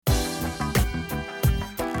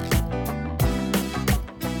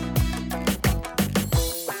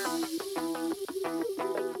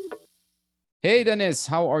Hey, Dennis,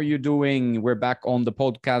 how are you doing? We're back on the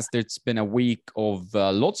podcast. It's been a week of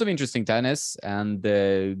lots of interesting tennis and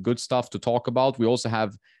good stuff to talk about. We also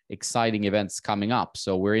have exciting events coming up.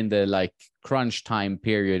 So we're in the crunch time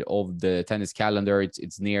period of the tennis calendar.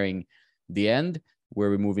 It's nearing the end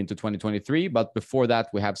where we move into 2023. But before that,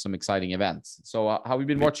 we have some exciting events. So have you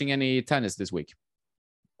been watching any tennis this week?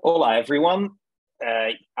 Hola, everyone.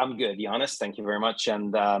 I'm good, Giannis. Thank you very much,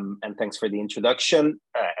 and thanks for the introduction.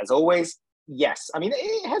 As always, yes. I mean,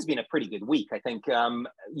 it has been a pretty good week. I think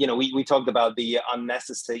we talked about the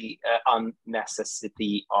unnecessity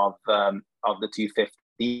of the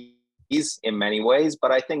 250s in many ways,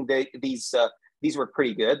 but I think these were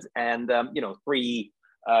pretty good, and three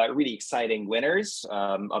really exciting winners.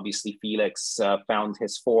 Obviously, Felix found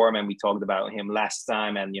his form, and we talked about him last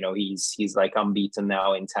time. And he's like unbeaten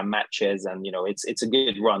now in 10 matches, and it's a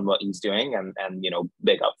good run what he's doing, and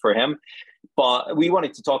big up for him. But we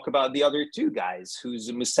wanted to talk about the other two guys, who's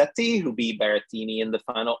Musetti, who beat Berrettini in the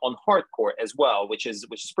final on hard court as well, which is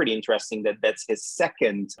pretty interesting. That's his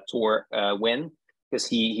second tour win, because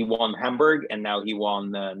he won Hamburg and now he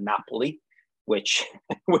won Napoli, which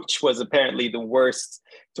was apparently the worst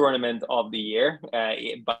tournament of the year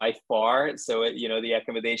by far. So the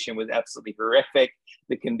accommodation was absolutely horrific.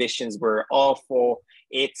 The conditions were awful.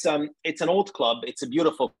 It's an old club. It's a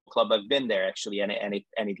beautiful club. I've been there actually, and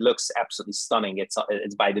it looks absolutely stunning.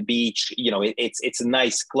 It's by the beach. It's a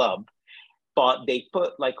nice club, but they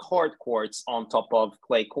put like hard courts on top of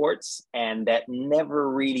clay courts, and that never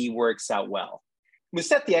really works out well.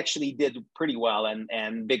 Musetti actually did pretty well,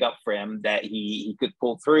 and big up for him that he could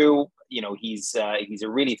pull through. He's a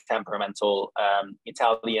really temperamental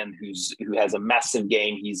Italian who has a massive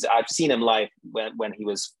game. I've seen him live when he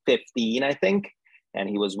was 15, I think, and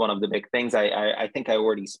he was one of the big things. I think I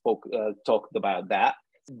already talked about that.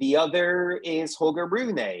 The other is Holger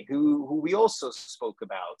Rune, who we also spoke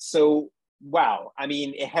about. So wow, I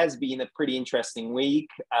mean, it has been a pretty interesting week,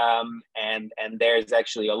 and there's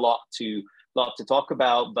actually a lot to talk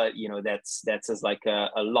about, but that's as like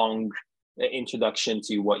a long introduction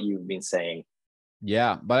to what you've been saying.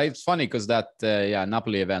 Yeah, but it's funny because that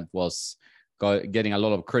Napoli event was getting a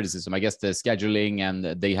lot of criticism. I guess the scheduling,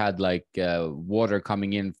 and they had water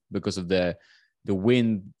coming in because of the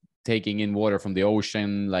wind taking in water from the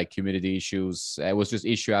ocean, like humidity issues. It was just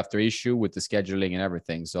issue after issue with the scheduling and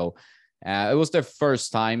everything. So it was their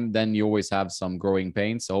first time. Then you always have some growing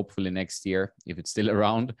pains. So hopefully next year, if it's still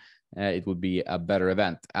around, it would be a better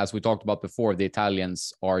event. As we talked about before, the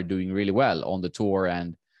Italians are doing really well on the tour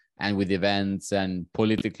and with events and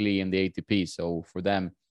politically in the ATP. So for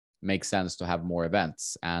them, makes sense to have more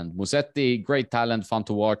events. And Musetti, great talent, fun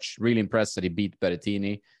to watch. Really impressed that he beat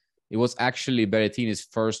Berrettini. It was actually Berrettini's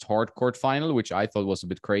first hardcourt final, which I thought was a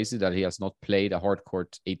bit crazy that he has not played a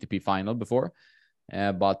hardcourt ATP final before.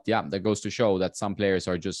 But yeah, that goes to show that some players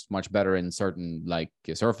are just much better in certain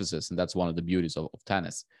surfaces, and that's one of the beauties of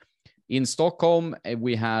tennis. In Stockholm,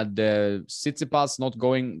 we had Tsitsipas not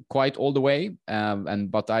going quite all the way,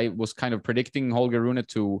 but I was kind of predicting Holger Rune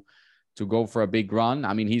to go for a big run.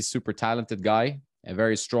 I mean, he's super talented guy,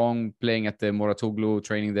 very strong, playing at the Mouratoglou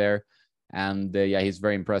training there, and he's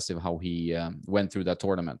very impressive how he went through that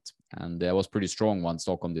tournament. And it was pretty strong one.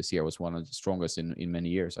 Stockholm this year was one of the strongest in many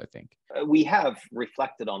years, I think. We have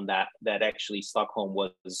reflected on that actually Stockholm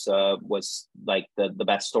was like the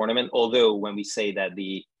best tournament. Although when we say that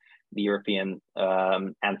the European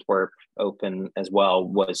Antwerp Open as well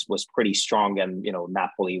was pretty strong, and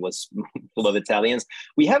Napoli was full of Italians.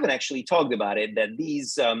 We haven't actually talked about it, that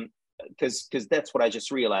these because that's what I just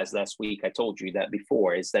realized last week. I told you that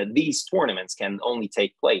before, is that these tournaments can only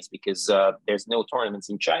take place because there's no tournaments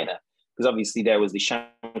in China, because obviously there was the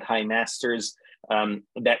Shanghai Masters,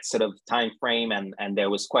 that sort of time frame, and there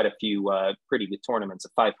was quite a few pretty good tournaments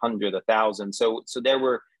of 500, 1,000. So there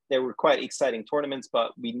were quite exciting tournaments,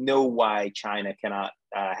 but we know why China cannot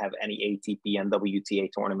have any ATP and WTA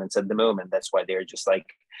tournaments at the moment. That's why they're just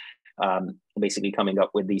basically coming up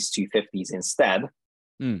with these 250s instead,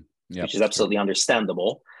 which is absolutely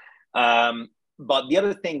understandable. But the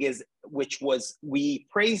other thing is, which was, we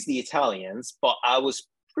praised the Italians, but I was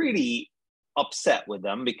pretty upset with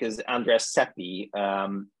them because Andrea Seppi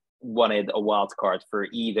wanted a wild card for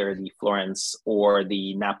either the Florence or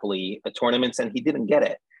the Napoli tournaments, and he didn't get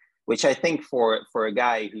it, which I think for a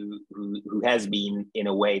guy who has been, in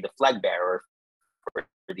a way, the flag bearer for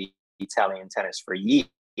the Italian tennis for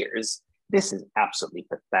years, this is absolutely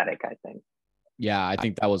pathetic, I think. Yeah, I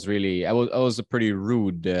think that was really, it was a pretty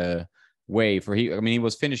rude way for he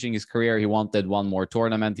was finishing his career. He wanted one more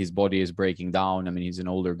tournament. His body is breaking down. I mean, he's an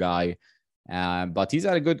older guy. But he's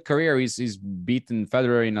had a good career. He's beaten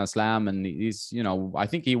Federer in a slam, and he's, I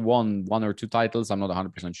think he won 1 or 2 titles. I'm not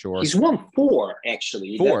 100% sure. He's won 4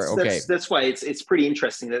 actually. 4, okay. That's why it's pretty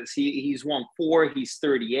interesting that he's won 4. He's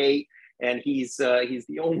 38, and he's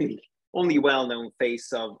the only well-known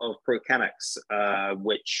face of Pro Canucks,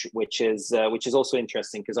 which is also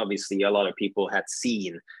interesting because obviously a lot of people had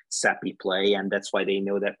seen Seppi play, and that's why they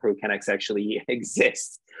know that Pro Canucks actually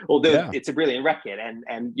exists. Although it's a brilliant racket,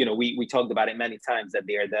 and we talked about it many times that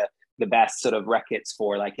they're the best sort of rackets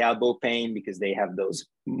for like elbow pain because they have those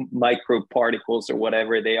micro particles or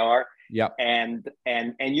whatever they are. Yeah. And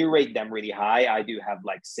you rate them really high. I do have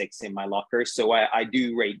like 6 in my locker, so I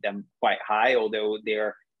do rate them quite high, although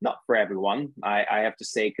they're not for everyone, I have to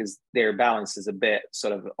say, because their balance is a bit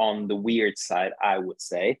sort of on the weird side, I would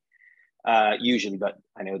say. Usually, but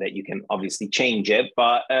I know that you can obviously change it.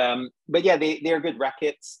 But yeah, they're good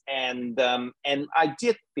rackets, and I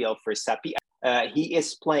did feel for Seppi. He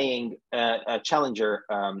is playing a challenger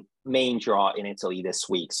main draw in Italy this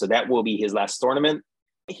week, so that will be his last tournament.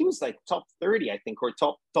 He was like top 30, I think, or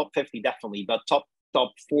top 50 definitely, but top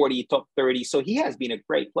 40, top 30. So he has been a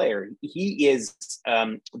great player. He is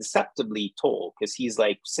deceptively tall because he's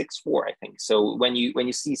like 6'4", I think. So when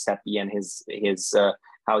you see Seppi and his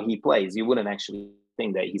how he plays, you wouldn't actually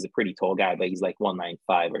think that he's a pretty tall guy, but he's like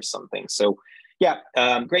 195 or something. So yeah,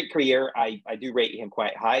 great career. I do rate him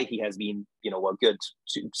quite high. He has been, a good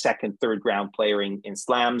 2nd, 3rd round player in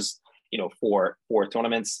slams, 4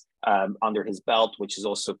 tournaments under his belt, which is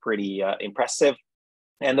also pretty impressive.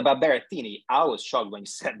 And about Berrettini, I was shocked when you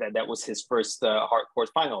said that was his first hardcourt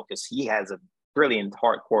final, because he has a brilliant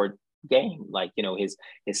hardcourt game. Like, his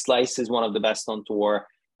slice is one of the best on tour.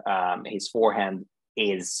 His forehand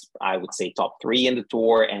is, I would say, top 3 in the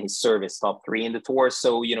tour, and his service top 3 in the tour.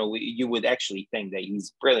 So, you would actually think that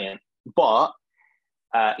he's brilliant, but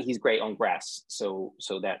he's great on grass. So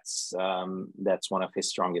that's one of his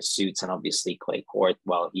strongest suits, and obviously clay court.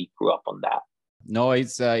 Well, he grew up on that. No,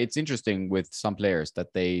 it's interesting with some players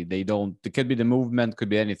that they don't. It could be the movement, could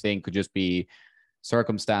be anything, could just be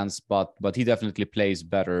circumstance. But he definitely plays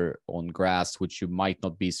better on grass, which you might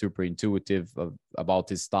not be super intuitive about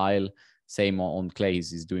his style. Same on clay,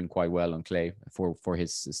 he's doing quite well on clay for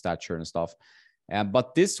his stature and stuff.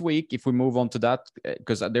 But this week, if we move on to that,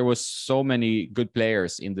 because there was so many good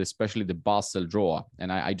players in especially the Basel draw,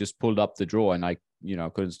 and I just pulled up the draw and I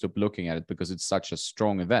couldn't stop looking at it because it's such a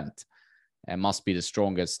strong event. And must be the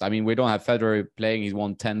strongest. I mean, we don't have Federer playing. He's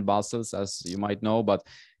won 10 Basels, as you might know, but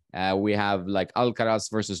we have like Alcaraz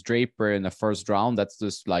versus Draper in the first round. That's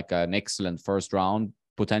just like an excellent first round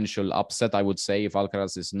potential upset, I would say, if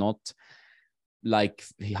Alcaraz is not like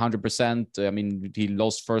 100%. I mean, he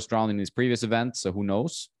lost first round in his previous event, so who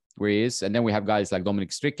knows where he is. And then we have guys like Dominic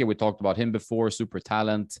Stricke. We talked about him before, super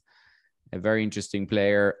talent, a very interesting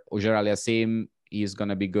player. Auger-Aliassime, he's going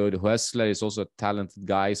to be good. Hössler is also a talented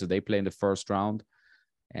guy, so they play in the first round.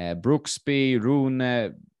 Brooksby,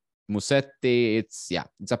 Rune, Musetti. It's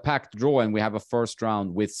a packed draw, and we have a first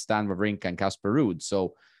round with Stan Wawrinka and Casper Ruud.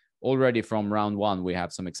 So already from round 1, we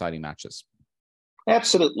have some exciting matches.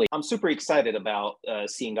 Absolutely. I'm super excited about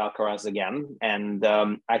seeing Alcaraz again. And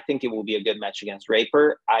I think it will be a good match against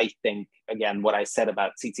Draper. I think, again, what I said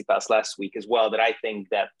about Tsitsipas last week as well, that I think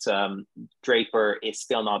that Draper is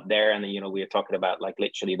still not there. And, we are talking about like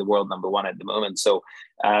literally the world number 1 at the moment. So,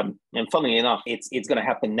 and funnily enough, it's going to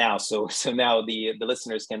happen now. So now the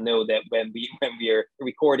listeners can know that when we are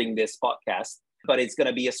recording this podcast, but it's going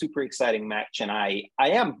to be a super exciting match. And I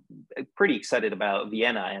am pretty excited about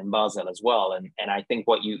Vienna and Basel as well. And I think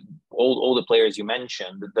all the players you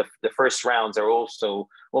mentioned, the first rounds are also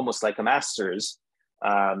almost like a Masters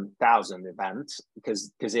 1000 event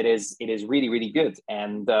because it is really, really good.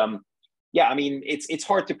 And I mean, it's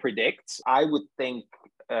hard to predict. I would think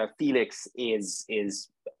Felix is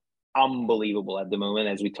unbelievable at the moment,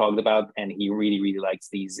 as we talked about, and he really, really likes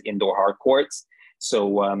these indoor hard courts.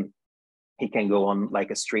 So, he can go on like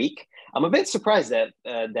a streak. I'm a bit surprised that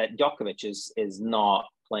Djokovic is not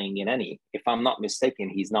playing in any. If I'm not mistaken,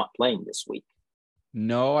 he's not playing this week.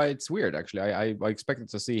 No, it's weird actually. I expected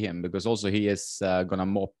to see him because also he is gonna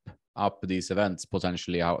mop up these events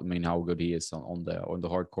potentially. How good he is on the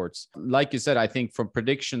hard courts. Like you said, I think from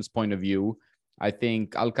predictions point of view, I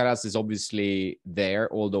think Alcaraz is obviously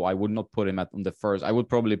there, although I would not put him on the first. I would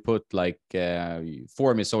probably put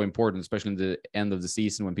form is so important, especially in the end of the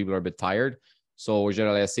season when people are a bit tired. So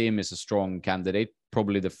Auger-Aliassime is a strong candidate,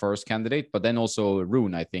 probably the first candidate. But then also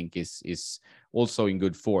Rune, I think, is also in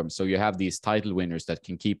good form. So you have these title winners that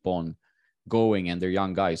can keep on going, and they're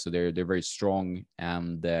young guys, so they're very strong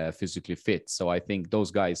and physically fit. So I think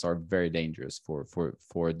those guys are very dangerous for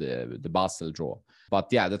the Basel draw. But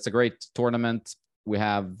yeah, that's a great tournament. We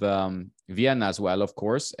have Vienna as well, of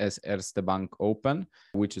course, as Erste Bank Open,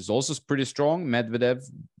 which is also pretty strong. Medvedev,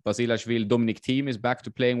 Basilashvili, Dominic Thiem is back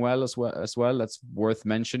to playing well as well. That's worth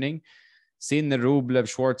mentioning. Sinner, Rublev,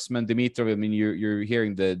 Schwartzman, Dimitrov. I mean, you're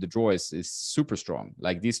hearing the draw is super strong.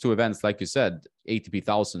 Like these two events, like you said, ATP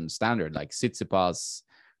 1000 standard, like Tsitsipas,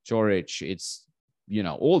 Coric. It's, you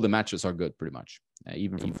know, all the matches are good pretty much,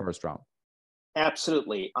 even from first round.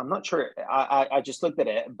 Absolutely. I'm not sure. I just looked at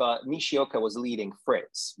it, but Nishioka was leading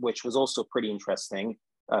Fritz, which was also pretty interesting.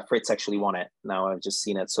 Fritz actually won it. Now I've just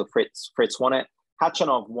seen it. So Fritz won it.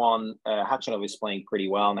 Khachanov won. Khachanov is playing pretty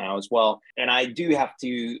well now as well. And I do have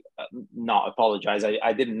to not apologize.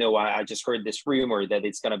 I didn't know. I just heard this rumor that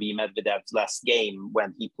it's going to be Medvedev's last game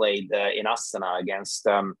when he played in Astana against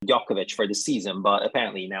Djokovic for the season. But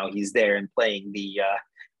apparently now he's there and playing the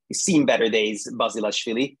he's seen better days,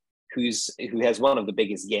 Basilashvili, who has one of the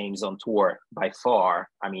biggest games on tour by far.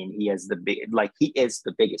 I mean, he is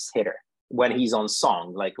the biggest hitter when he's on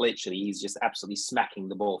song. Like literally, he's just absolutely smacking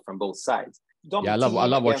the ball from both sides. I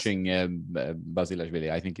love watching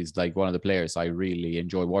Basilashvili. I think he's like one of the players I really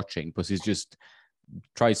enjoy watching because he's just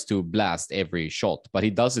tries to blast every shot, but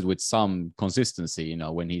he does it with some consistency. You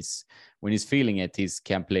know, when he's feeling it, he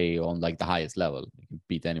can play on like the highest level. He can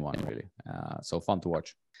beat anyone really. So fun to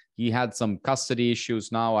watch. He had some custody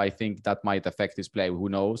issues now. I think that might affect his play. Who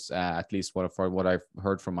knows? At least what I've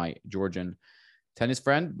heard from my Georgian tennis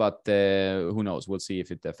friend, but who knows? We'll see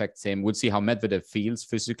if it affects him. We'll see how Medvedev feels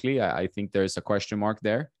physically. I think there's a question mark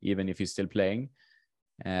there, even if he's still playing.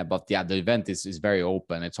 But yeah, the event is very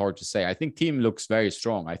open. It's hard to say. I think Thiem looks very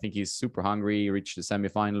strong. I think he's super hungry. He reached the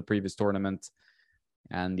semifinal previous tournament.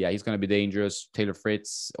 And yeah, he's going to be dangerous. Taylor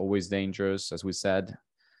Fritz, always dangerous, as we said.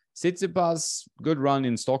 Tsitsipas, good run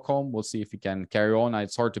in Stockholm. We'll see if he can carry on.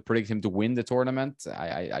 It's hard to predict him to win the tournament.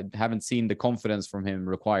 I haven't seen the confidence from him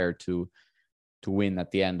required to win at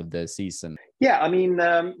the end of the season. Yeah, I mean,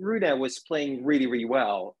 Rune was playing really, really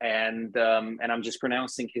well, and I'm just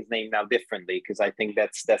pronouncing his name now differently because I think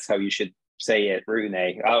that's how you should say it, Rune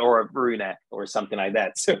or Rune or something like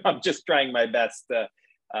that. So I'm just trying my best to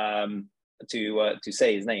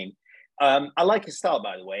say his name. I like his style,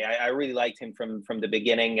 by the way. I really liked him from the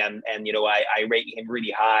beginning, and you know, I rate him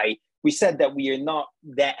really high. We said that we are not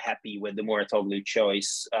that happy with the Mouratoglou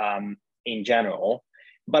choice in general.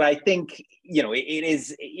 But I think, you know,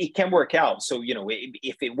 it can work out. So, you know,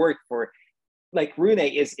 if it worked for, like, Rune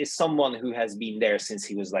is someone who has been there since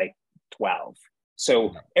he was like 12.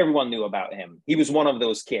 So everyone knew about him. He was one of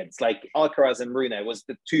those kids. Like Alcaraz and Rune was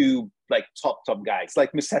the two like top guys,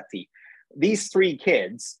 like Musetti. These three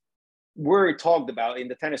kids were talked about in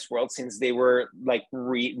the tennis world since they were like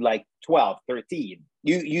 12, 13.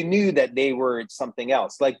 You knew that they were something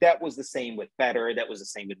else. Like that was the same with Federer. That was the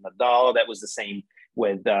same with Nadal. That was the same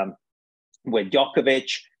with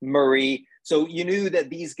Djokovic, Murray. So you knew that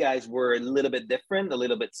these guys were a little bit different, a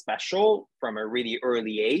little bit special from a really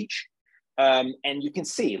early age. And you can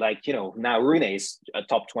see, like, you know, now Rune is a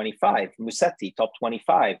top 25, Musetti top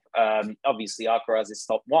 25. Obviously, Alcaraz is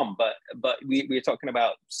top 1, but we're talking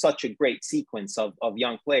about such a great sequence of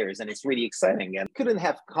young players, and it's really exciting. And couldn't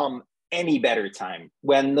have come any better time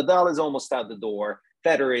when Nadal is almost out the door,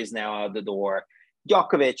 Federer is now out the door.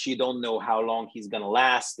 Djokovic, you don't know how long he's going to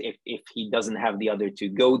last if he doesn't have the other two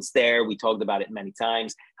goats there. We talked about it many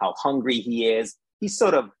times, how hungry he is. He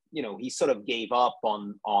sort of gave up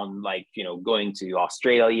on like, you know, going to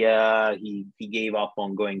Australia. He gave up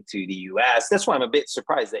on going to the US. That's why I'm a bit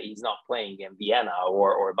surprised that he's not playing in Vienna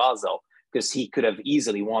or Basel, because he could have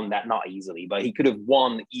easily won that. Not easily, but he could have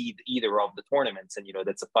won either of the tournaments. And, you know,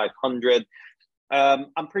 that's a 500.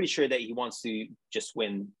 I'm pretty sure that he wants to just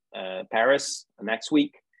win Paris next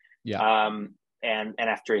week. Yeah. And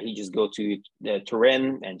after he just go to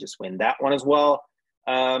Turin and just win that one as well.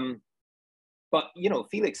 But, you know,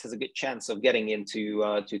 Felix has a good chance of getting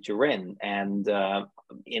into to Turin. And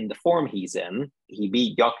in the form he's in, he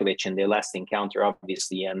beat Djokovic in their last encounter,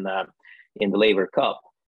 obviously, in the Laver Cup.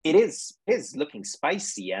 It is looking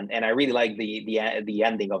spicy, and I really like the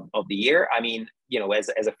ending of the year. I mean, you know, as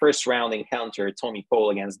a first round encounter, Tommy Paul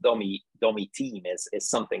against Domi Thiem is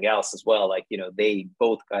something else as well. Like, you know,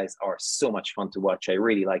 both guys are so much fun to watch. I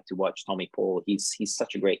really like to watch Tommy Paul. He's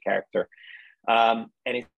such a great character, and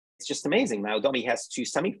it's just amazing. Now Domi has 2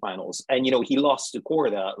 semifinals, and you know, he lost to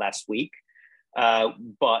Korda last week.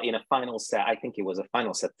 But in a final set, I think it was a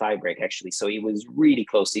final set tiebreak actually. So it was really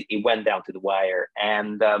close. It went down to the wire,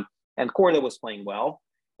 and Korda was playing well.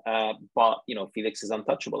 But you know, Felix is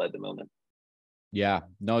untouchable at the moment. Yeah,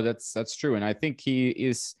 no, that's true. And I think he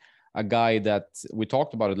is a guy that we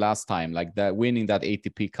talked about it last time, like that winning that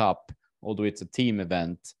ATP Cup, although it's a team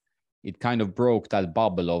event, it kind of broke that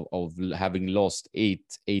bubble of having lost 8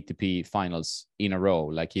 ATP finals in a row.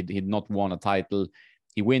 Like he'd not won a title.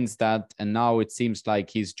 He wins that, and now it seems like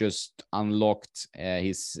he's just unlocked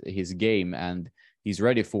his game and he's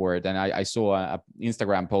ready for it. And I saw a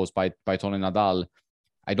Instagram post by Tony Nadal.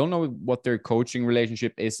 I don't know what their coaching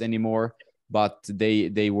relationship is anymore, but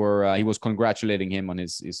they were he was congratulating him on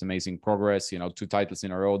his amazing progress. 2 titles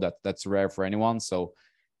in a row, that's rare for anyone. So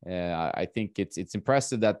I think it's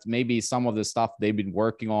impressive that maybe some of the stuff they've been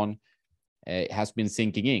working on has been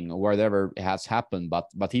sinking in, or whatever has happened.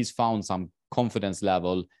 But he's found some confidence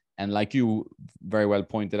level, and like you very well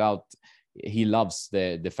pointed out, he loves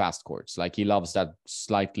the fast courts. Like he loves that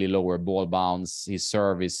slightly lower ball bounce. His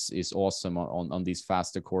serve is awesome on these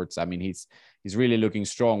faster courts. I mean, he's really looking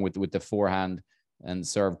strong with the forehand and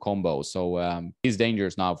serve combo. So he's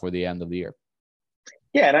dangerous now for the end of the year.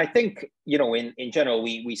 Yeah, and I think, in general,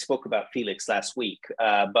 we spoke about Felix last week,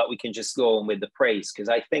 but we can just go on with the praise, because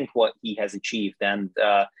I think what he has achieved, and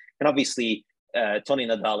obviously Tony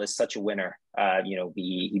Nadal is such a winner.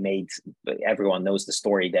 He made, everyone knows the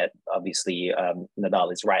story that obviously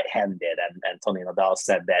Nadal is right-handed, and Tony Nadal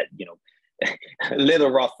said that,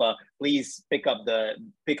 little Rafa, please pick up the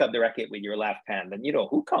racket with your left hand. And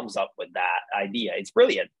who comes up with that idea? It's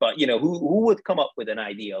brilliant, but who would come up with an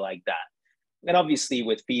idea like that? And obviously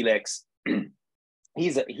with Felix,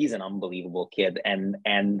 he's an unbelievable kid, and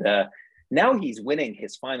now he's winning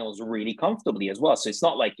his finals really comfortably as well. So it's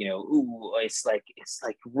not like it's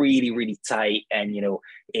like really, really tight, and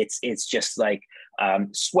it's just like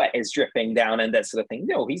sweat is dripping down and that sort of thing.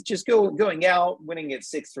 No, he's just going out, winning it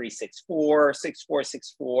 6-3, 6-4, 6-4,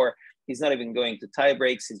 6-4. He's not even going to tie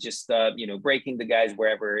breaks. He's just breaking the guys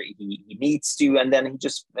wherever he needs to, and then he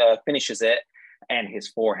just finishes it. And his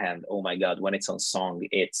forehand, oh my God, when it's on song,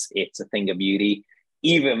 it's a thing of beauty.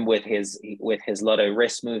 Even with his lot of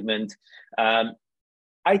wrist movement,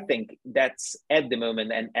 I think that's at the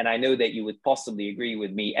moment, and I know that you would possibly agree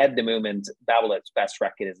with me. At the moment, Babolet's best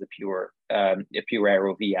racket is the Pure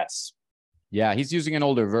Aero VS. Yeah, he's using an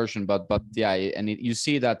older version, but yeah, and you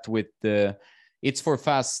see that with it's for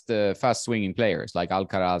fast swinging players like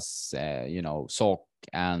Alcaraz, Sok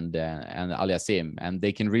and Aliassime, and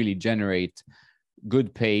they can really generate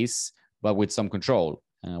good pace, but with some control,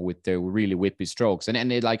 with their really whippy strokes. And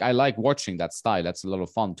I like watching that style. That's a lot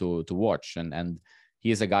of fun to watch. And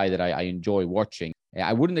he is a guy that I enjoy watching.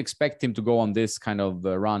 I wouldn't expect him to go on this kind of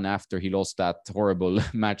run after he lost that horrible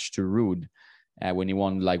match to Ruud when he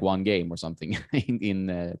won like one game or something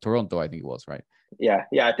in Toronto, I think it was, right? Yeah.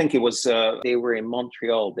 I think it was. They were in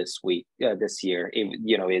Montreal this year.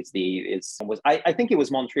 I think it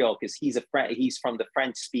was Montreal because he's from the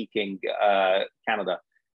French-speaking Canada.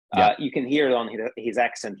 Yeah. You can hear it on his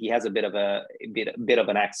accent. He has a bit of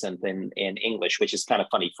an accent in English, which is kind of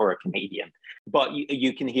funny for a Canadian. But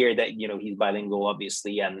you can hear that he's bilingual,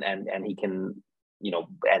 obviously, and he can.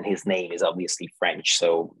 And his name is obviously French,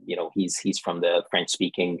 so he's from the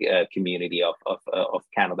French-speaking community of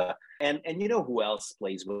Canada. And who else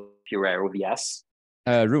plays with Pure Aero VS?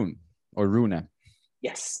 Rune or Rune.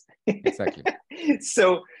 Yes, exactly.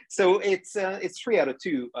 So it's 3 out of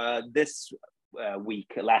 2 this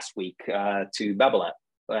last week to Babolet,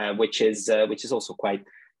 which is also quite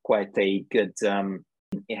a good.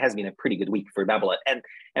 It has been a pretty good week for Babolet, and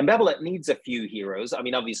Babolet needs a few heroes. I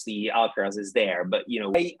mean, obviously Alcaraz is there, but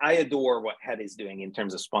I adore what Head is doing in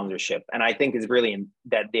terms of sponsorship, and I think it's brilliant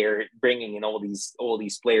that they're bringing in all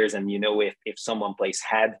these players. And if someone plays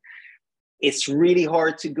Head, it's really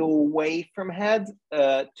hard to go away from Head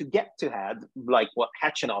to get to Head. Like what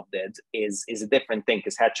Khachanov did is a different thing,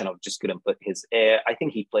 because Khachanov just couldn't put his. I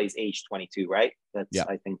think he plays age 22, right? That's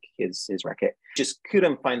I think his racket. Just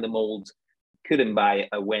couldn't find the mold. Couldn't buy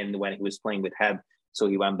a win when he was playing with Head, so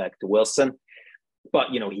he went back to Wilson. But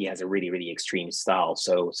he has a really, really extreme style,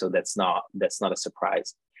 so that's not a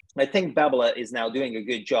surprise. I think Babolet is now doing a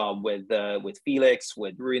good job with Felix,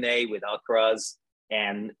 with Rune, with Alcaraz,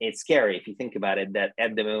 and it's scary if you think about it that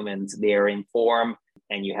at the moment they are in form,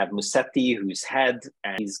 and you have Musetti, who's Head,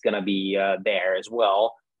 and he's gonna be there as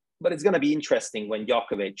well. But it's going to be interesting when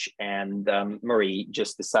Djokovic and Murray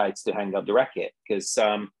just decides to hang up the racket, because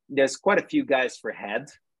there's quite a few guys for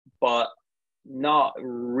Head, but not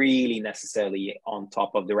really necessarily on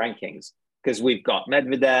top of the rankings, because we've got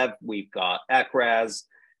Medvedev, we've got Alcaraz,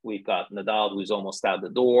 we've got Nadal, who's almost out the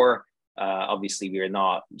door. Obviously, we're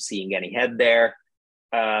not seeing any Head there.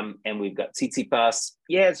 And we've got Tsitsipas.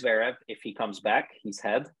 Yeah, Zverev, if he comes back, he's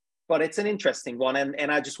Head. but it's an interesting one, and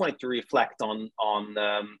I just wanted to reflect on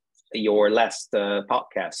your last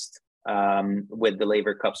podcast with the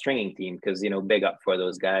Laver Cup stringing team, because big up for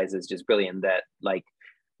those guys. It's just brilliant that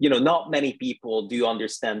not many people do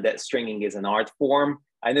understand that stringing is an art form.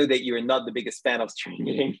 I know that you're not the biggest fan of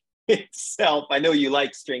stringing itself. I know you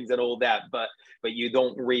like strings and all that, but you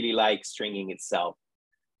don't really like stringing itself.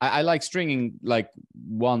 I like stringing like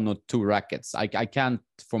 1 or 2 rackets. I can't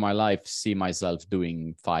for my life see myself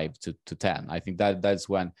doing 5 to 10. I think that's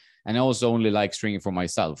when, and I also only like stringing for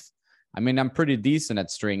myself. I mean, I'm pretty decent at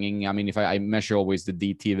stringing. I mean, if I measure always the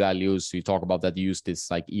DT values, so you talk about that, you use this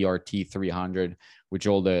like ERT 300, which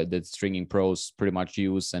all the stringing pros pretty much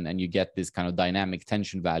use. And you get this kind of dynamic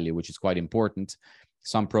tension value, which is quite important.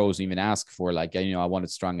 Some pros even ask for like, I want it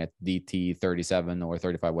strung at DT 37 or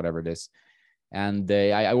 35, whatever it is. And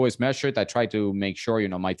I always measure it. I try to make sure,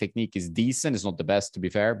 my technique is decent. It's not the best, to be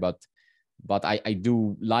fair, but I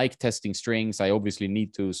do like testing strings. I obviously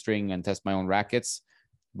need to string and test my own rackets.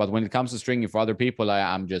 But when it comes to stringing for other people,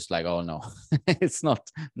 I'm just like, oh no, it's not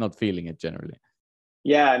feeling it generally.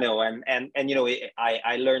 Yeah, I know, and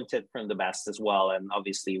I learned it from the best as well. And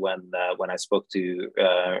obviously, when I spoke to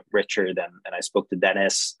Richard and I spoke to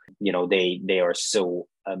Dennis, they are so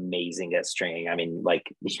amazing at stringing. I mean,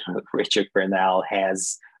 like Richard Bernal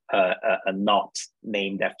has a knot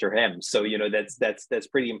named after him, so that's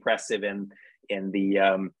pretty impressive in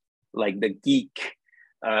the like the geek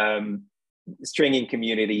stringing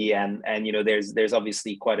community, and there's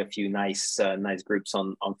obviously quite a few nice groups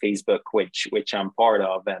on Facebook which I'm part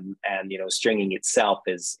of, and stringing itself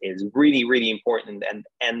is really, really important,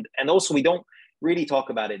 and also we don't really talk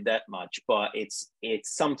about it that much, but it's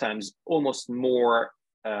sometimes almost more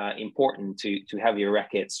important to have your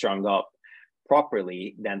racket strung up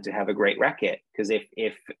properly than to have a great racket, because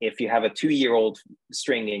if you have a 2-year-old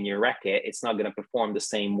string in your racket, it's not going to perform the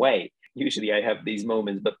same way. Usually I have these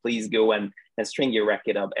moments, but please go and string your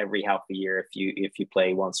racket up every half a year if you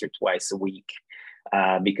play once or twice a week,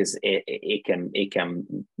 because it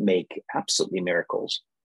can make absolutely miracles.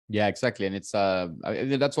 Yeah, exactly. And it's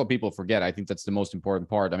that's what people forget. I think that's the most important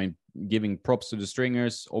part. I mean, giving props to the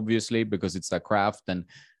stringers, obviously, because it's a craft, and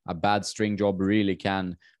a bad string job really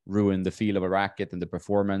can ruin the feel of a racket and the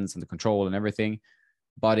performance and the control and everything.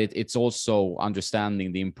 But it's also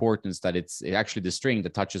understanding the importance that it's actually the string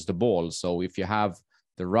that touches the ball. So if you have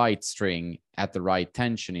the right string at the right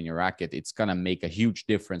tension in your racket, it's going to make a huge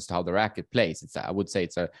difference to how the racket plays. I would say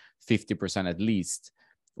it's a 50% at least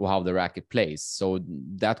of how the racket plays. So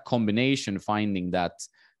that combination, finding that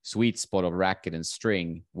sweet spot of racket and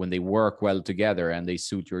string when they work well together and they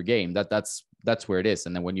suit your game, that's where it is.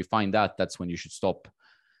 And then when you find that, that's when you should stop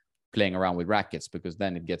playing around with rackets, because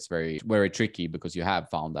then it gets very, very tricky, because you have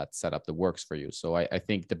found that setup that works for you. So I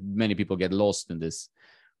think that many people get lost in this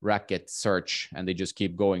racket search, and they just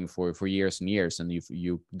keep going for years and years, and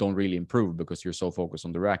you don't really improve because you're so focused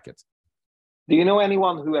on the racket. Do you know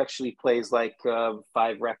anyone who actually plays like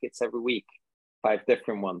 5 rackets every week, 5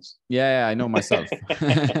 different ones? Yeah, I know myself.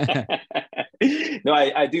 No,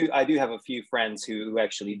 I do have a few friends who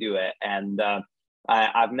actually do it, and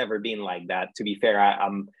I've never been like that. To be fair,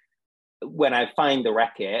 when I find the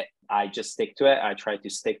racket, I just stick to it. I try to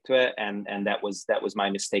stick to it, and that was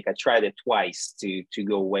my mistake. I tried it twice to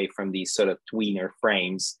go away from these sort of tweener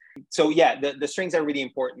frames. So yeah, the strings are really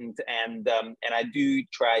important, and I do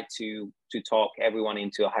try to talk everyone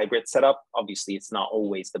into a hybrid setup. Obviously, it's not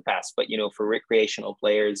always the best, but for recreational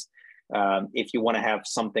players, if you want to have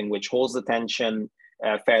something which holds the tension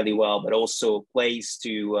fairly well, but also plays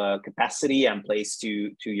to capacity and plays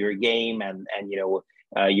to your game, and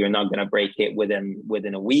you're not going to break it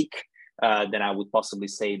within a week, then I would possibly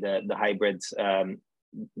say the hybrid,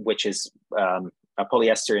 which is a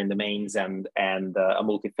polyester in the mains and a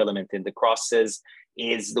multi-filament in the crosses,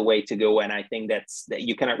 is the way to go. And I think that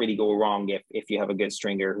you cannot really go wrong if you have a good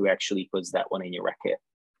stringer who actually puts that one in your racket.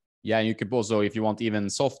 Yeah, and you could also, if you want even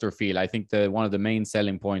softer feel, I think one of the main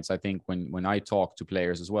selling points, I think, when I talk to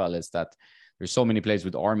players as well, is that there's so many players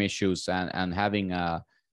with arm issues, and having a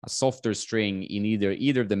softer string in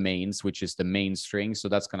either the mains, which is the main string, so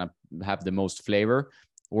that's going to have the most flavor,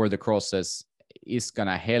 or the crosses, is going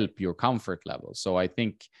to help your comfort level. So I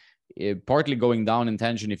think partly going down in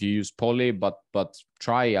tension if you use poly, but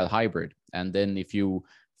try a hybrid. And then if you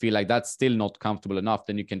feel like that's still not comfortable enough,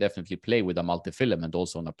 then you can definitely play with a multi-filament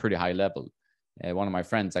also on a pretty high level. One of my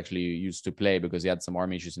friends actually used to play, because he had some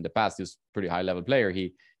arm issues in the past. He was a pretty high level player.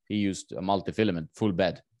 He used a multi-filament full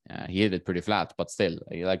bed. He hit it pretty flat, but still,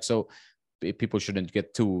 so people shouldn't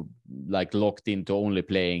get too locked into only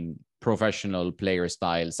playing professional player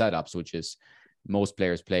style setups, which is most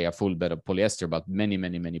players play a full bed of polyester, but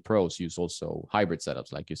many pros use also hybrid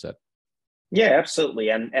setups, like you said. Yeah, absolutely.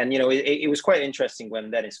 And you know, it was quite interesting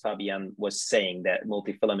when Dennis Fabian was saying that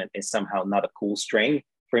multifilament is somehow not a cool string.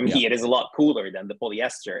 For me, it is a lot cooler than the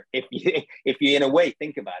polyester if you in a way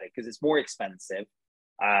think about it, because it's more expensive.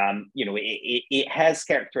 You know, it has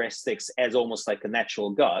characteristics as almost like a natural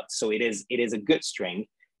gut, so it is a good string,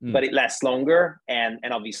 but it lasts longer. And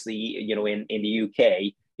obviously, you know, in the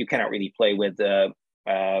UK, you cannot really play with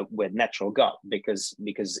natural gut because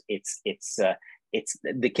it's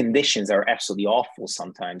the conditions are absolutely awful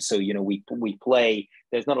sometimes. So you know, we play.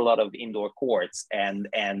 There's not a lot of indoor courts, and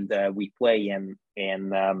we play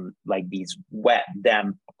in like these wet,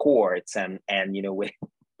 damp courts, and you know, with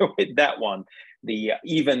with that one, the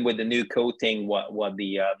even with the new coating, what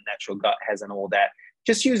the natural gut has and all that.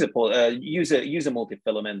 Just use a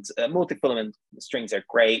multifilament. Multifilament strings are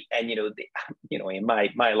great, and you know, you know, in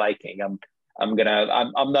my liking, I'm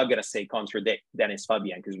not gonna say contradict Dennis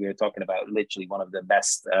Fabian, because we were talking about literally one of the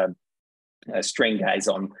best string guys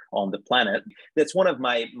on the planet. That's one of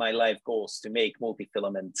my life goals, to make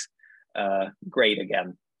multifilament great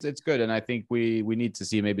again. It's good, and I think we need to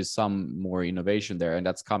see maybe some more innovation there, and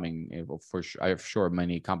that's coming for sure. I'm sure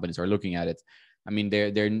many companies are looking at it. I mean,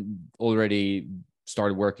 they're already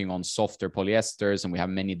started working on softer polyesters, and we have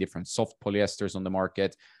many different soft polyesters on the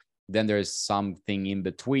market. Then there's something in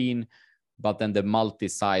between. But then the multi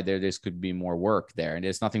side there could be more work there. And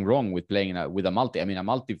there's nothing wrong with playing with a multi. I mean, a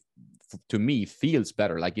multi to me feels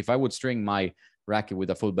better. Like if I would string my racket with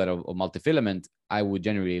a full bed of multifilament, I would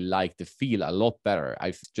generally like the feel a lot better.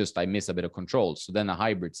 I miss a bit of control. So then a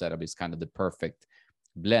hybrid setup is kind of the perfect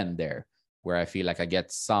blend there, where I feel like I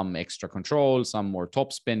get some extra control, some more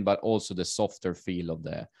topspin, but also the softer feel of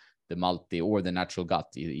the multi or the natural gut,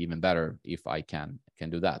 even better if I can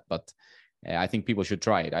do that. But I think people should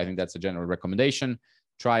try it. I think that's a general recommendation.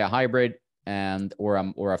 Try a hybrid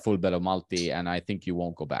or a full bed of multi, and I think you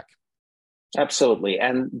won't go back. Absolutely.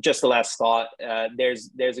 And just the last thought, there's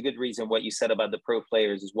a good reason what you said about the pro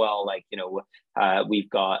players as well. Like, you know, we've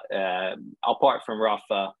got apart from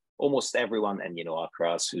Rafa, almost everyone, and you know,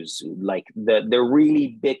 Akras, who's like the really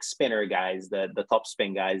big spinner guys, the top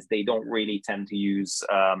spin guys, they don't really tend to use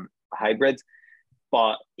hybrid.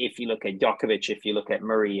 But if you look at Djokovic, if you look at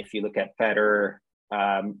Murray, if you look at Federer,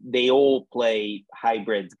 they all play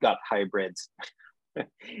hybrid, gut hybrids,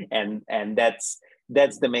 and that's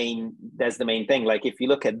the main thing. Like if you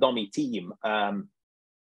look at Domi Thiem,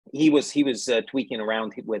 he was tweaking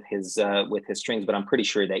around with his strings, but I'm pretty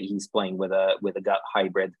sure that he's playing with a gut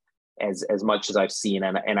hybrid as much as I've seen,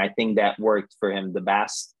 and I think that worked for him the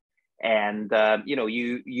best. And you know,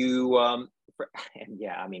 and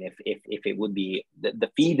yeah, I mean, if it would be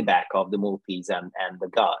the feedback of the multis and the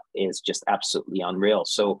gut is just absolutely unreal.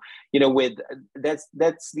 So, you know, that's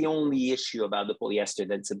the only issue about the polyester.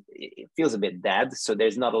 It feels a bit dead. So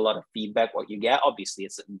there's not a lot of feedback. What you get, obviously,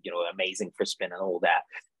 it's, you know, amazing for spin and all that.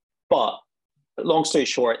 But long story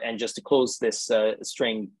short, and just to close this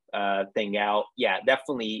string thing out, yeah,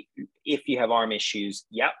 definitely, if you have arm issues,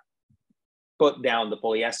 put down the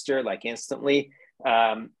polyester like instantly.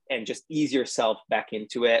 And just ease yourself back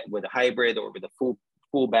into it with a hybrid or with a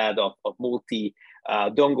full bed of multi.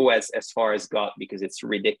 Don't go as far as gut, because it's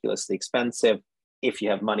ridiculously expensive. If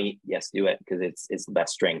you have money, yes, do it, because it's the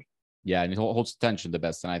best string. Yeah, and it holds tension the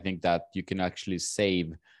best. And I think that you can actually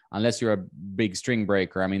save, unless you're a big string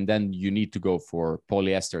breaker. I mean, then you need to go for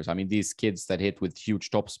polyesters. I mean, these kids that hit with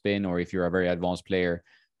huge topspin, or if you're a very advanced player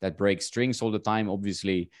that breaks strings all the time,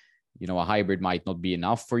 obviously, you know, a hybrid might not be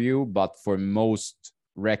enough for you, but for most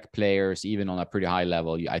rec players, even on a pretty high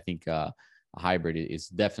level, I think a hybrid is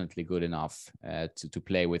definitely good enough to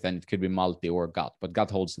play with, and it could be multi or gut, but gut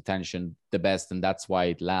holds the tension the best, and that's why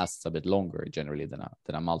it lasts a bit longer generally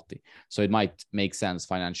than a multi. So it might make sense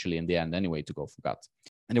financially in the end anyway to go for gut.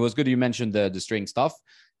 And it was good you mentioned the string stuff,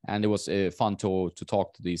 and it was fun to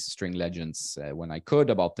talk to these string legends when I could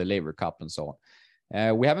about the Laver Cup and so on.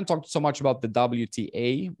 We haven't talked so much about the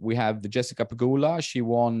WTA. We have the Jessica Pegula. She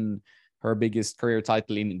won her biggest career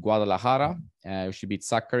title in Guadalajara. She beat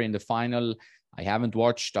Sakkari in the final. I haven't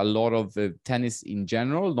watched a lot of tennis in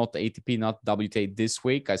general, not the ATP, not WTA this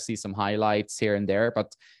week. I see some highlights here and there,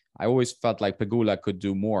 but I always felt like Pegula could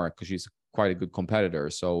do more because she's quite a good competitor.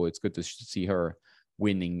 So it's good to see her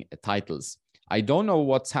winning titles. I don't know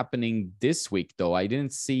what's happening this week, though. I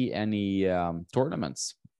didn't see any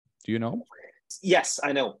tournaments. Do you know? Yes,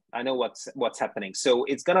 I know what's happening. So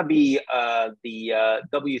it's gonna be the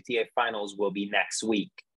WTA finals will be next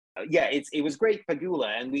week. Yeah, it was great,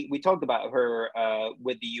 Pagula, and we talked about her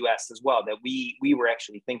with the US as well. That we were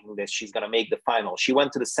actually thinking that she's going to make the final. She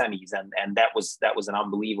went to the semis, and that was an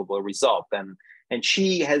unbelievable result. And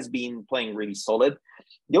she has been playing really solid.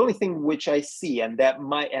 The only thing which I see, and that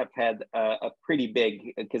might have had a pretty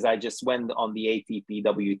big, because I just went on the ATP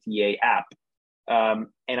WTA app,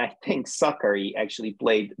 and I think Sakkari actually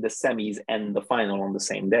played the semis and the final on the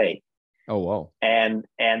same day. Oh wow! And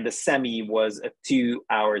the semi was a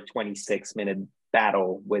 2-hour 26-minute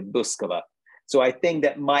battle with Buskova. So I think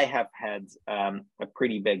that might have had a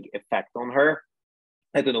pretty big effect on her.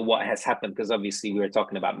 I don't know what has happened, because obviously we were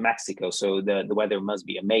talking about Mexico, so the weather must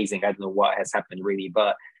be amazing. I don't know what has happened really,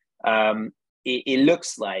 but it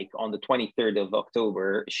looks like on the 23rd of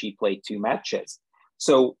October she played 2 matches.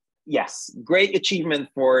 So yes, great achievement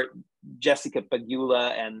for Jessica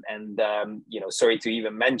Pegula, and you know, sorry to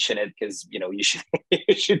even mention it, because you know you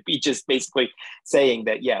should be just basically saying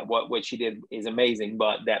that what she did is amazing,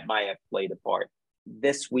 but that might have played a part.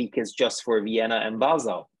 This week is just for Vienna and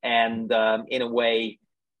Basel, and in a way,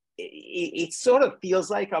 it sort of feels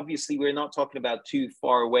like, obviously we're not talking about too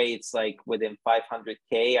far away. It's like within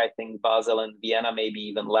 500k. I think Basel and Vienna, maybe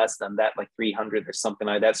even less than that, like 300 or something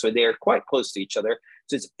like that. So they're quite close to each other.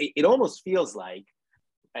 So it almost feels like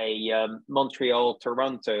a Montreal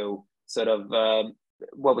Toronto sort of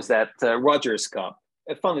what was that Rogers Cup.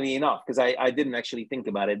 Funnily enough, because I didn't actually think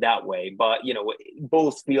about it that way, but you know,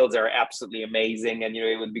 both fields are absolutely amazing, and you know,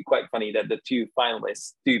 it would be quite funny that the 2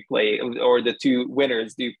 finalists do play, or the 2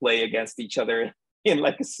 winners do play against each other in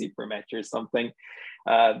like a super match or something.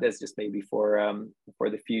 That's just maybe for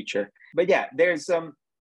the future. But yeah, there's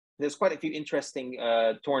quite a few interesting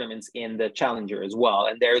tournaments in the Challenger as well,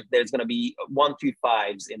 and there's going to be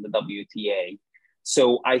 1-2-5s in the WTA.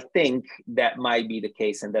 So I think that might be the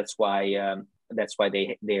case, and that's why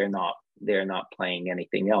they're not playing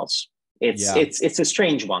anything else. It's a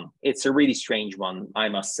strange one. It's a really strange one, I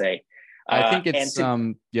must say. I think it's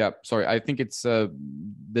I think it's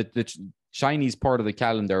the Chinese part of the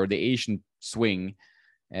calendar, or the Asian swing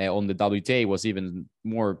on the WTA was even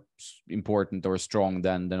more important or strong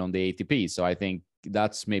than on the ATP. So I think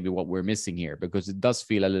that's maybe what we're missing here, because it does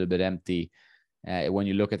feel a little bit empty when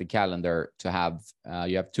you look at the calendar to have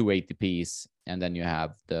you have 2 ATPs, and then you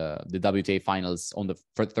have the WTA finals on the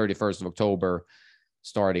 31st of October,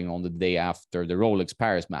 starting on the day after the Rolex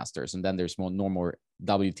Paris Masters, and then there's no more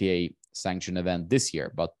WTA sanctioned event this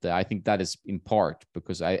year. But I think that is in part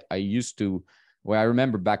because I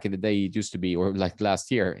remember back in the day, it used to be, or like last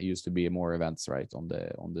year, it used to be more events, right, on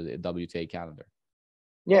the WTA calendar.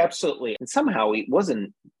 Yeah, absolutely. And somehow it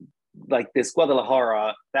wasn't like this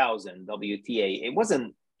Guadalajara 1000 WTA. It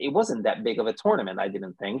wasn't that big of a tournament, I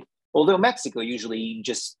didn't think. Although Mexico usually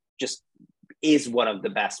just is one of the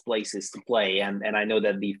best places to play, and I know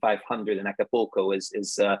that the 500 in Acapulco is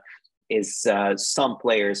some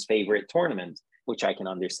players' favorite tournament, which I can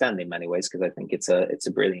understand in many ways, because I think it's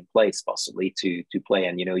a brilliant place possibly to play.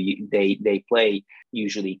 And you know, they play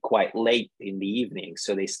usually quite late in the evening,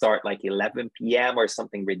 so they start like 11 p.m. or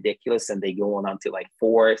something ridiculous, and they go on until like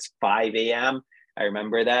 5 a.m. I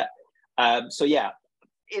remember that. So yeah,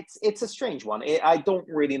 it's a strange one. I don't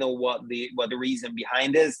really know what the reason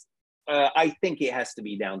behind is. I think it has to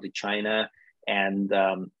be down to China, and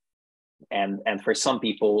for some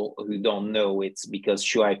people who don't know, it's because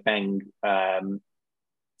Shu Haifeng,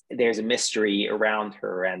 there's a mystery around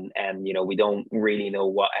her, and you know, we don't really know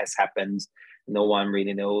what has happened. No one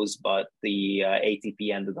really knows, but the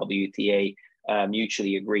ATP and the WTA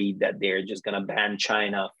mutually agreed that they're just going to ban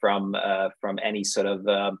China from any sort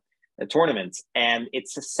of tournaments. And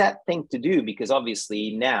it's a sad thing to do, because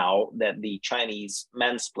obviously now that the Chinese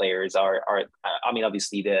men's players are I mean,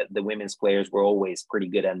 obviously the women's players were always pretty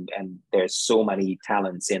good, and there's so many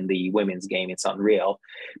talents in the women's game, it's unreal.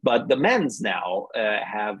 But the men's now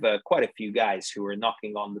have quite a few guys who are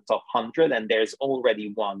knocking on the top 100, and there's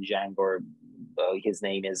already one, Zhang, or his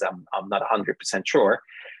name is, I'm not 100% sure,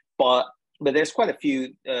 but there's quite a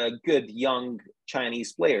few good young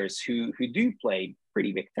Chinese players who do play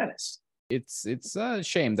pretty big tennis. It's a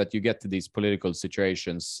shame that you get to these political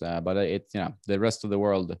situations, but the rest of the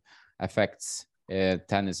world affects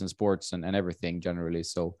tennis and sports and everything generally.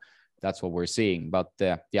 So that's what we're seeing. But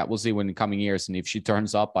we'll see when in coming years, and if she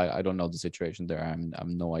turns up, I don't know the situation there.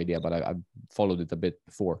 I'm no idea, but I've followed it a bit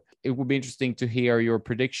before. It would be interesting to hear your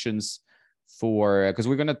predictions because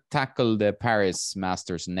we're going to tackle the Paris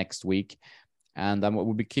Masters next week. And I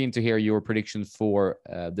would be keen to hear your prediction for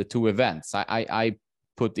the 2 events. I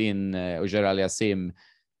put in Auger-Aliassime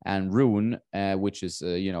and Rune, which is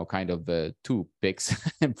kind of 2 picks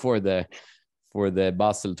for the for the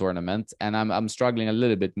Basel tournament, and I'm struggling a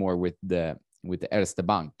little bit more with the Erste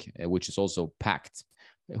Bank, which is also packed.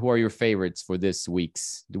 Who are your favorites for this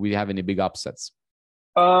week's? Do we have any big upsets?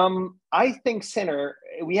 I think Sinner.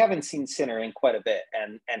 We haven't seen Sinner in quite a bit,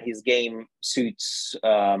 and his game suits.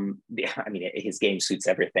 I mean, his game suits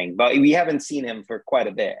everything, but we haven't seen him for quite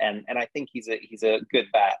a bit, and I think he's a good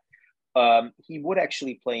bat. He would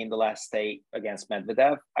actually play in the last day against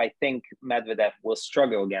Medvedev. I think Medvedev will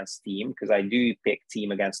struggle against Thiem, because I do pick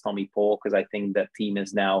Thiem against Tommy Paul, because I think that Thiem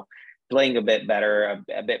is now playing a bit better,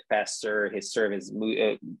 a bit faster. His serve is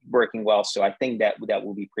working well, so I think that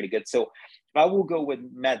will be pretty good. So I will go with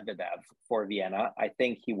Medvedev for Vienna. I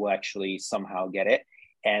think he will actually somehow get it,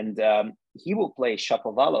 and he will play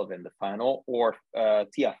Shapovalov in the final, or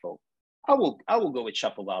Tiafoe. I will go with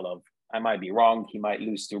Shapovalov. I might be wrong. He might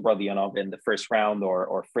lose to Rodionov in the first round,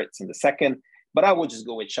 or Fritz in the second. But I will just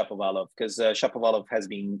go with Shapovalov, because Shapovalov has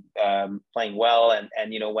been playing well,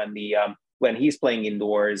 and you know, when he's playing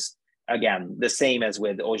indoors, again, the same as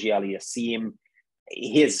with Auger-Aliassime,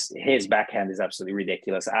 his backhand is absolutely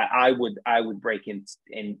ridiculous. I would break in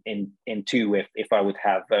two if I would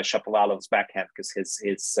have Shapovalov's backhand, because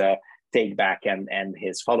his take back and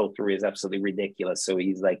his follow through is absolutely ridiculous. So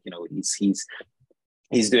he's like, you know,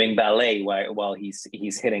 he's doing ballet while he's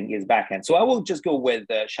hitting his backhand. So I will just go with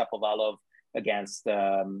Shapovalov against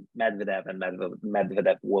Medvedev, and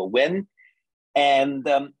Medvedev will win. And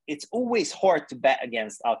it's always hard to bet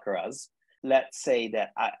against Alcaraz. Let's say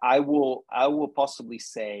that I will possibly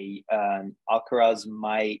say Alcaraz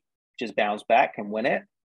might just bounce back and win it.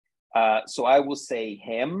 So I will say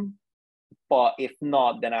him. But if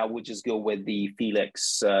not, then I would just go with the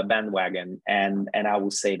Felix bandwagon, and I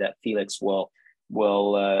will say that Felix will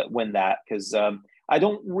win that, because I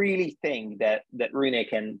don't really think that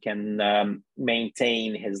Rune can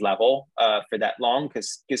maintain his level for that long,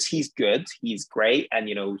 because he's good, he's great, and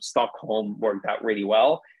you know, Stockholm worked out really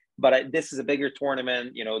well. But this is a bigger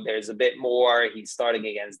tournament. You know, there's a bit more. He's starting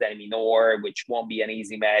against De Minaur, which won't be an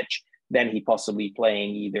easy match. Then he possibly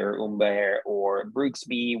playing either Humbert or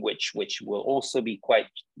Brooksby, which will also be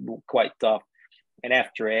quite tough. And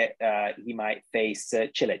after it, he might face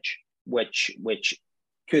Cilic, which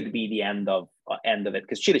could be the end of it,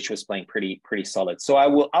 because Cilic was playing pretty solid. So I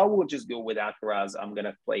will just go with Alcaraz. I'm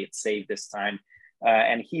gonna play it safe this time,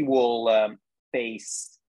 and he will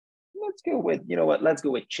face. Let's go with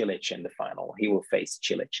Cilic in the final. He will face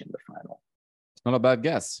Cilic in the final. It's not a bad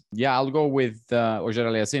guess. Yeah, I'll go with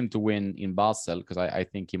Auger-Aliassime to win in Basel, because I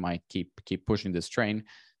think he might keep pushing this train.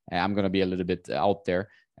 I'm going to be a little bit out there.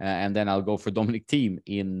 And then I'll go for Dominic Thiem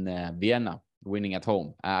in Vienna, winning at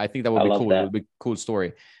home. I think that would be cool. That. It would be a cool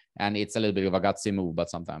story. And it's a little bit of a gutsy move, but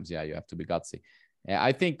sometimes, yeah, you have to be gutsy.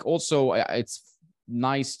 I think also it's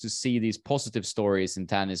nice to see these positive stories in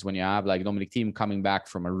tennis when you have like Dominic Thiem coming back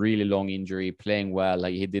from a really long injury, playing well,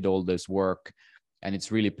 like he did all this work, and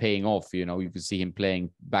it's really paying off. You know, you can see him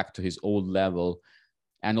playing back to his old level.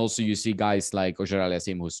 And also you see guys like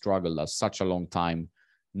Auger-Aliassime, who struggled such a long time,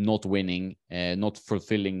 not winning, not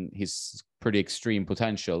fulfilling his pretty extreme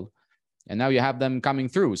potential. And now you have them coming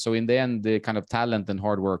through. So in the end, the kind of talent and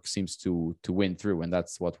hard work seems to win through. And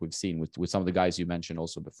that's what we've seen with some of the guys you mentioned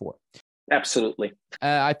also before. Absolutely.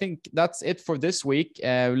 I think that's it for this week.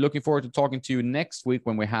 Looking forward to talking to you next week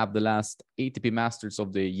when we have the last ATP Masters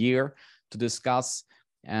of the year to discuss.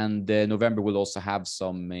 And November will also have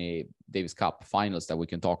some Davis Cup finals that we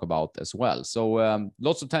can talk about as well. So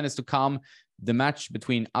lots of tennis to come. The match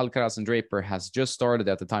between Alcaraz and Draper has just started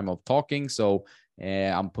at the time of talking. So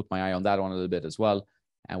I'm put my eye on that one a little bit as well.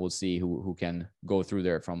 And we'll see who can go through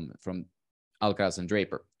there from Alcaraz and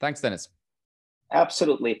Draper. Thanks, Dennis.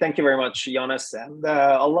 Absolutely. Thank you very much, Jonas. And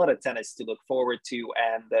a lot of tennis to look forward to,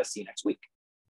 and see you next week.